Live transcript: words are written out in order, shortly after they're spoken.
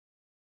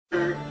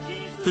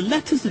The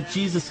letters of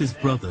Jesus'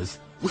 brothers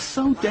were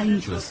so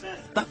dangerous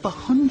that for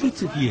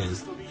hundreds of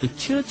years the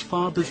church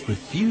fathers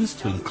refused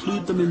to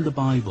include them in the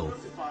Bible.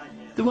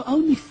 They were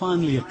only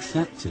finally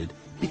accepted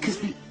because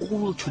the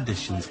oral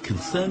traditions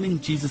concerning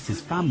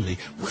Jesus' family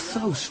were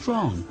so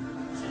strong.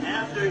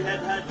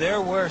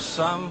 There were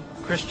some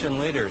Christian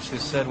leaders who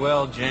said,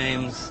 well,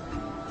 James,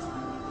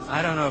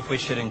 I don't know if we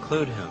should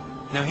include him.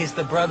 Now, he's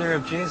the brother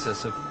of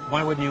Jesus.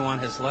 Why wouldn't you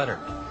want his letter?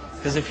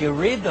 Because if you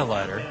read the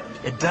letter,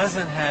 it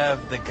doesn't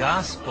have the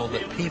gospel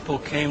that people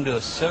came to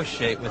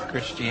associate with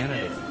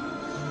Christianity.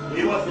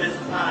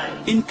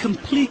 In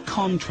complete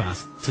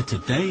contrast to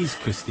today's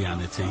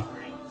Christianity,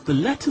 the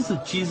letters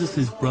of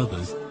Jesus'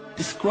 brothers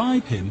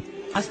describe him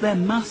as their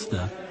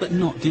master but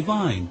not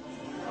divine.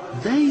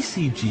 They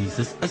see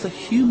Jesus as a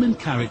human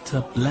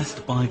character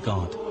blessed by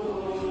God.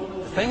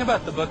 The thing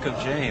about the book of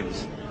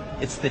James,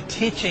 it's the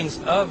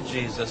teachings of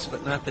Jesus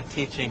but not the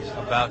teachings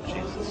about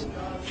Jesus.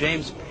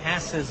 James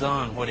passes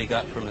on what he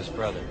got from his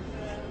brother.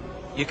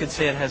 You could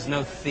say it has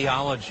no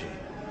theology.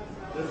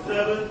 The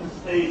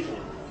seventh station.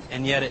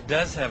 And yet it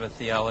does have a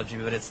theology,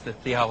 but it's the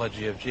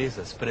theology of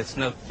Jesus. But it's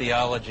no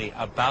theology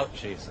about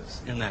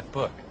Jesus in that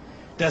book.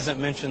 Doesn't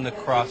mention the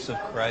cross of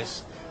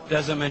Christ.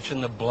 Doesn't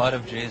mention the blood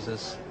of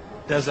Jesus.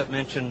 Doesn't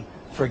mention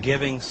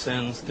forgiving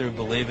sins through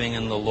believing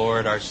in the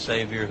Lord, our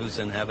Savior, who's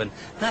in heaven.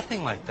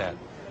 Nothing like that.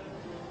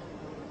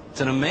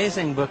 It's an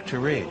amazing book to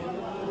read.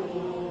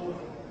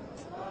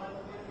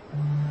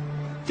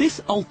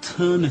 This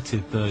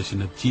alternative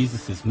version of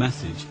Jesus'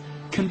 message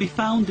can be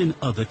found in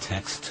other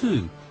texts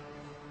too.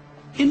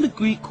 In the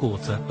Greek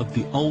quarter of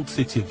the old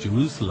city of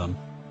Jerusalem,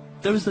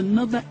 there is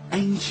another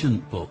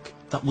ancient book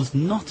that was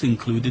not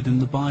included in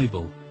the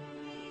Bible.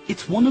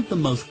 It's one of the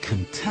most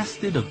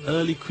contested of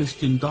early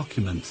Christian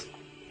documents,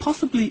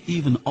 possibly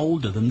even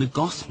older than the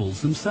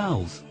Gospels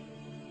themselves.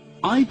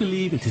 I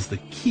believe it is the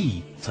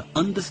key to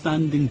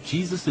understanding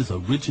Jesus'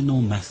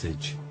 original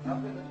message.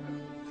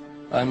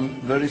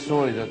 I'm very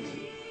sorry that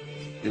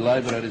the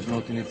library is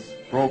not in its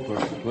proper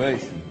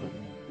situation.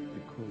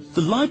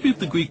 The Library of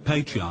the Greek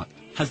Patriarch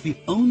has the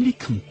only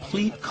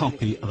complete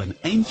copy of an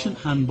ancient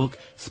handbook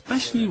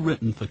specially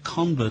written for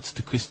converts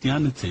to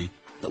Christianity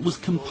that was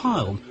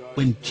compiled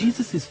when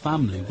Jesus'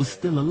 family was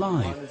still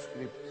alive.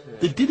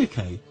 The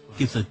Didache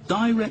gives a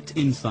direct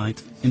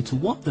insight into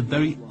what the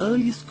very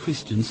earliest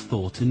Christians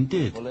thought and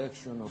did.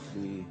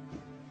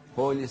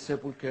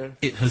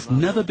 It has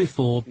never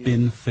before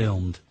been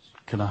filmed.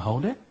 Can I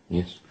hold it?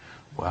 Yes.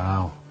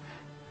 Wow.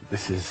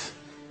 This is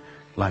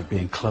like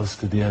being close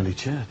to the early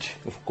church.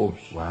 Of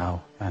course.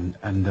 Wow. And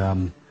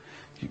I'm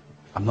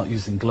not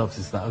using gloves,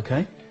 is that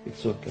okay?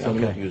 It's okay. I'm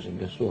not using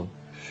as well.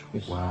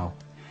 Yes. Wow.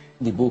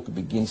 The book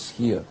begins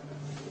here.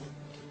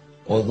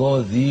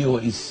 Οδό δύο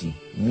ίσοι,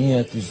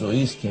 μία της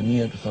ζωής και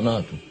μία του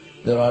θανάτου.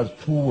 There are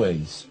two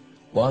ways,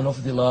 one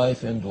of the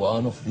life and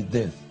one of the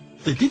death.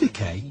 The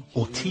Didache,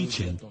 or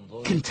teaching,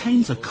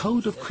 contains a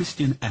code of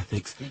Christian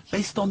ethics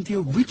based on the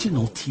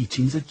original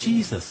teachings of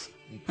Jesus,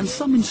 and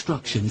some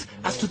instructions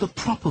as to the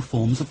proper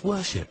forms of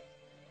worship.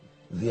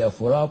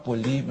 Διαφορά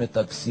πολύ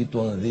μεταξύ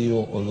των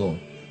δύο οδών.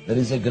 There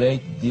is a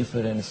great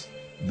difference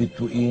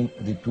between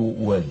the two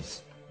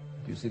ways.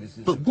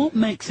 But what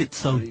makes it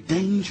so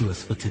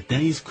dangerous for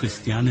today's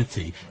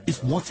Christianity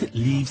is what it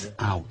leaves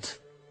out.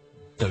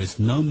 There is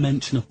no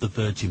mention of the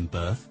virgin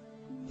birth,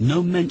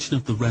 no mention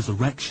of the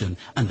resurrection,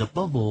 and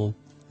above all,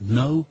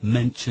 no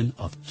mention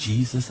of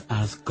Jesus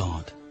as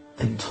God.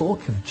 They talk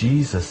of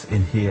Jesus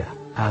in here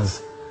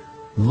as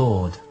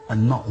Lord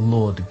and not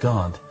Lord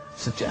God,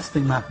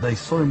 suggesting that they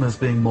saw him as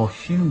being more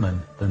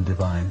human than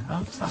divine.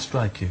 How does that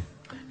strike you?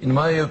 In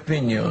my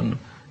opinion,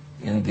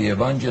 in the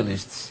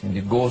evangelists, in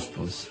the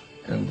Gospels,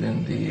 and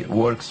in the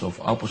works of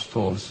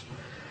apostles,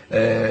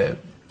 there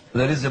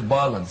is a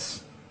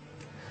balance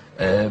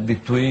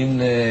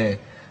between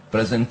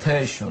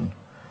presentation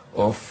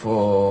of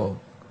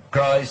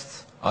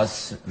Christ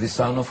as the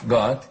Son of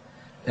God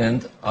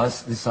and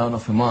as the Son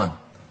of man.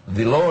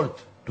 The Lord,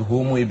 to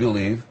whom we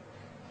believe,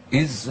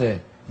 is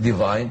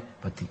divine,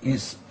 but he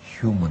is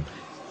human.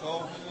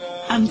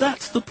 And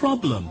that's the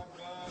problem.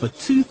 For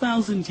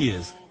 2,000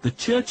 years, the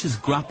Church has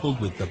grappled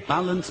with the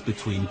balance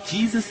between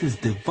Jesus'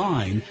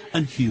 divine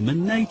and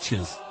human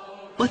natures.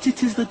 But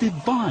it is the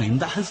divine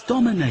that has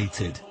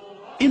dominated.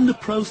 In the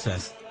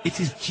process, it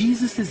is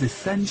Jesus'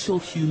 essential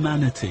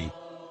humanity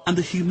and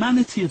the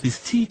humanity of his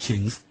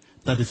teachings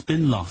that has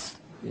been lost.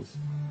 Yes.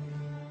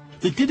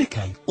 The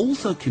Didache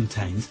also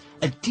contains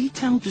a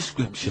detailed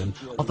description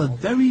of a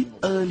very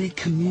early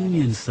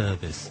communion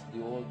service.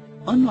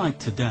 Unlike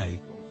today,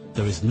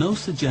 there is no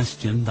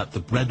suggestion that the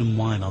bread and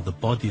wine are the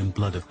body and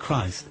blood of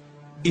Christ.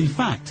 In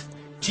fact,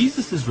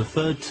 Jesus is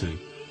referred to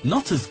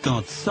not as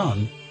God's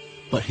Son,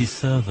 but his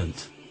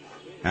servant.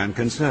 And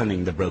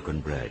concerning the broken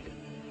bread,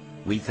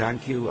 we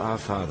thank you, our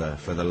Father,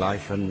 for the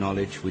life and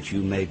knowledge which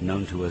you made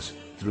known to us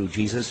through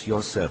Jesus,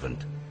 your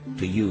servant.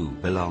 To you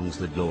belongs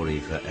the glory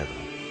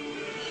forever.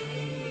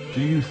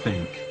 Do you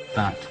think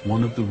that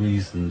one of the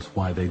reasons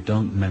why they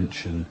don't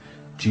mention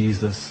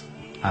Jesus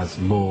as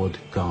Lord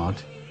God,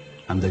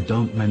 and they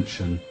don't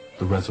mention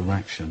the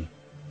resurrection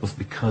was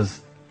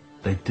because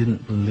they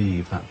didn't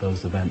believe that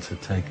those events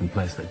had taken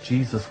place, that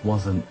Jesus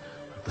wasn't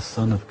the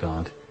Son of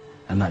God,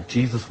 and that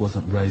Jesus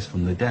wasn't raised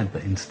from the dead,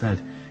 but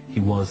instead he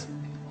was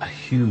a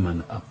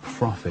human, a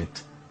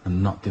prophet,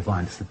 and not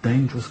divine. It's a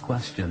dangerous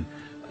question.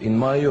 In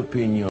my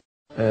opinion,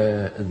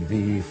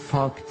 the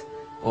fact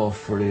of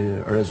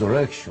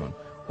resurrection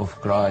of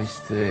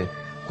Christ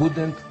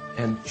couldn't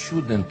and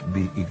shouldn't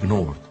be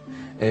ignored.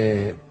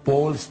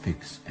 Paul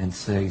speaks and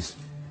says,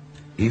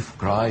 if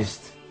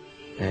Christ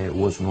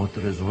was not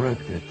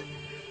resurrected,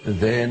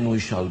 then we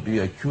shall be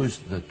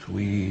accused that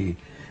we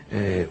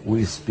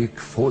speak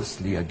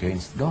falsely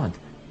against God.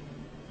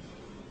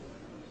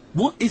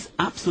 What is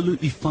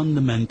absolutely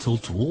fundamental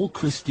to all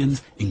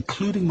Christians,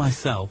 including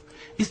myself,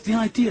 is the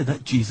idea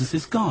that Jesus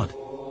is God.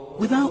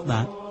 Without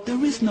that,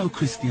 there is no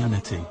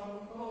Christianity.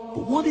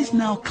 But what is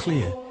now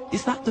clear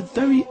is that the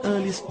very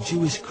earliest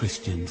Jewish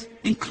Christians,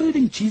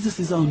 including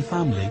Jesus' own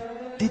family,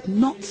 did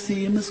not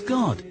see him as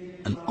God.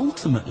 And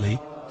ultimately,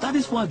 that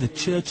is why the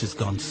church has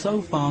gone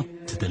so far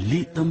to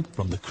delete them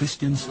from the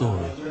Christian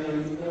story.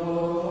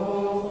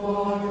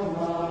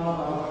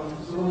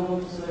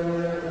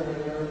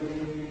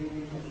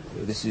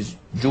 This is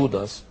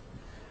Judas,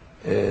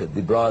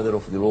 the brother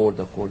of the Lord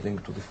according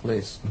to the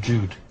flesh.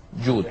 Jude,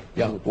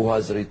 yeah, who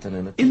has written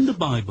in it. In the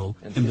Bible,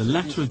 in the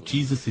letter of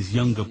Jesus'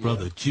 younger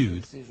brother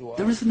Jude,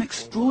 there is an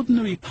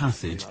extraordinary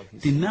passage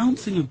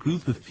denouncing a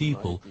group of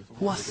people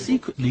who are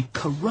secretly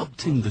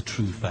corrupting the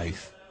true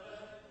faith.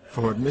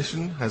 For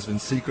admission has been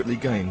secretly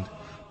gained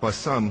by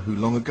some who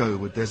long ago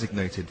were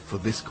designated for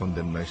this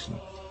condemnation,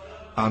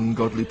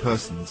 ungodly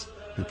persons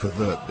who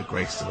pervert the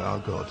grace of our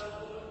God.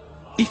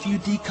 If you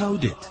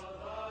decode it,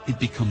 it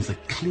becomes a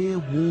clear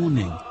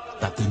warning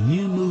that the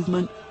new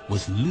movement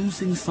was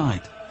losing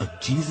sight of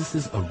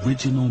Jesus'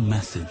 original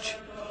message.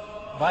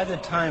 By the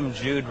time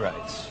Jude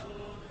writes,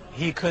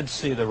 he could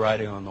see the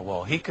writing on the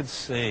wall. He could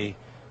see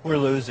we're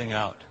losing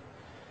out.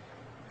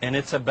 And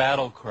it's a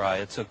battle cry.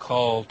 It's a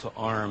call to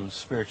arms,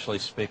 spiritually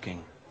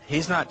speaking.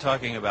 He's not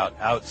talking about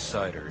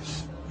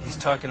outsiders. He's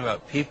talking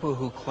about people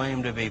who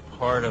claim to be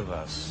part of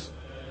us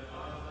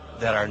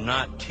that are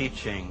not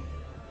teaching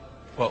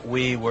what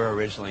we were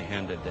originally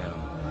handed down.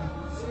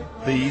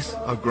 These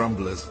are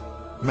grumblers,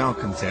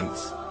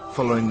 malcontents,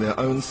 following their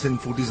own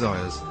sinful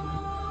desires.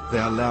 They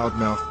are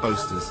loud-mouthed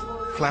boasters,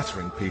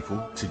 flattering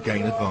people to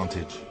gain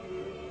advantage.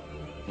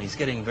 And he's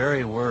getting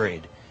very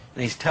worried.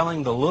 And he's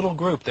telling the little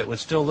group that would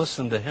still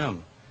listen to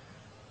him.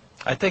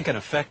 I think in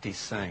effect he's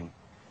saying,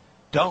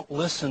 don't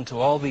listen to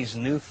all these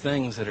new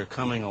things that are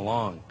coming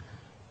along.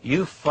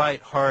 You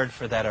fight hard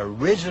for that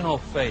original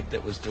faith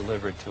that was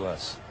delivered to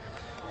us.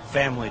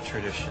 Family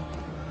tradition.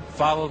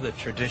 Follow the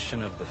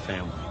tradition of the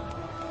family.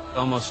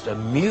 Almost a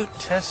mute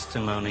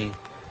testimony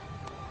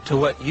to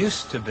what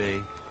used to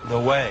be the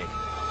way.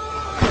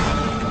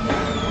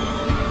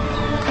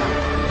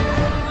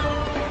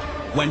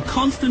 When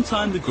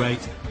Constantine the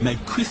Great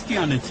made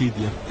Christianity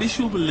the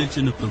official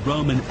religion of the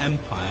Roman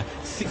Empire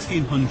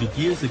 1600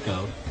 years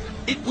ago,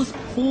 it was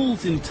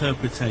Paul's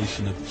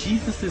interpretation of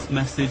Jesus'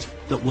 message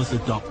that was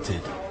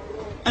adopted.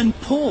 And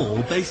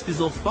Paul based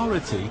his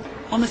authority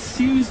on a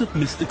series of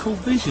mystical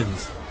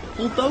visions,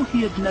 although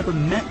he had never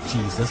met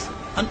Jesus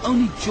and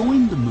only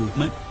joined the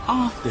movement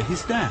after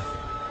his death.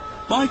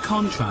 By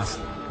contrast,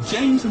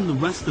 James and the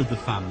rest of the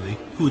family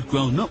who had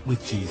grown up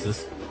with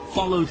Jesus,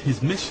 followed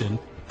his mission,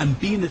 and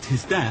been at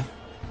his death,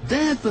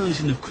 their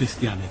version of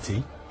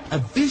Christianity, a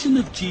vision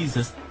of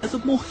Jesus as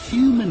a more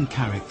human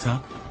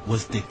character,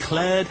 was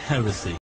declared heresy.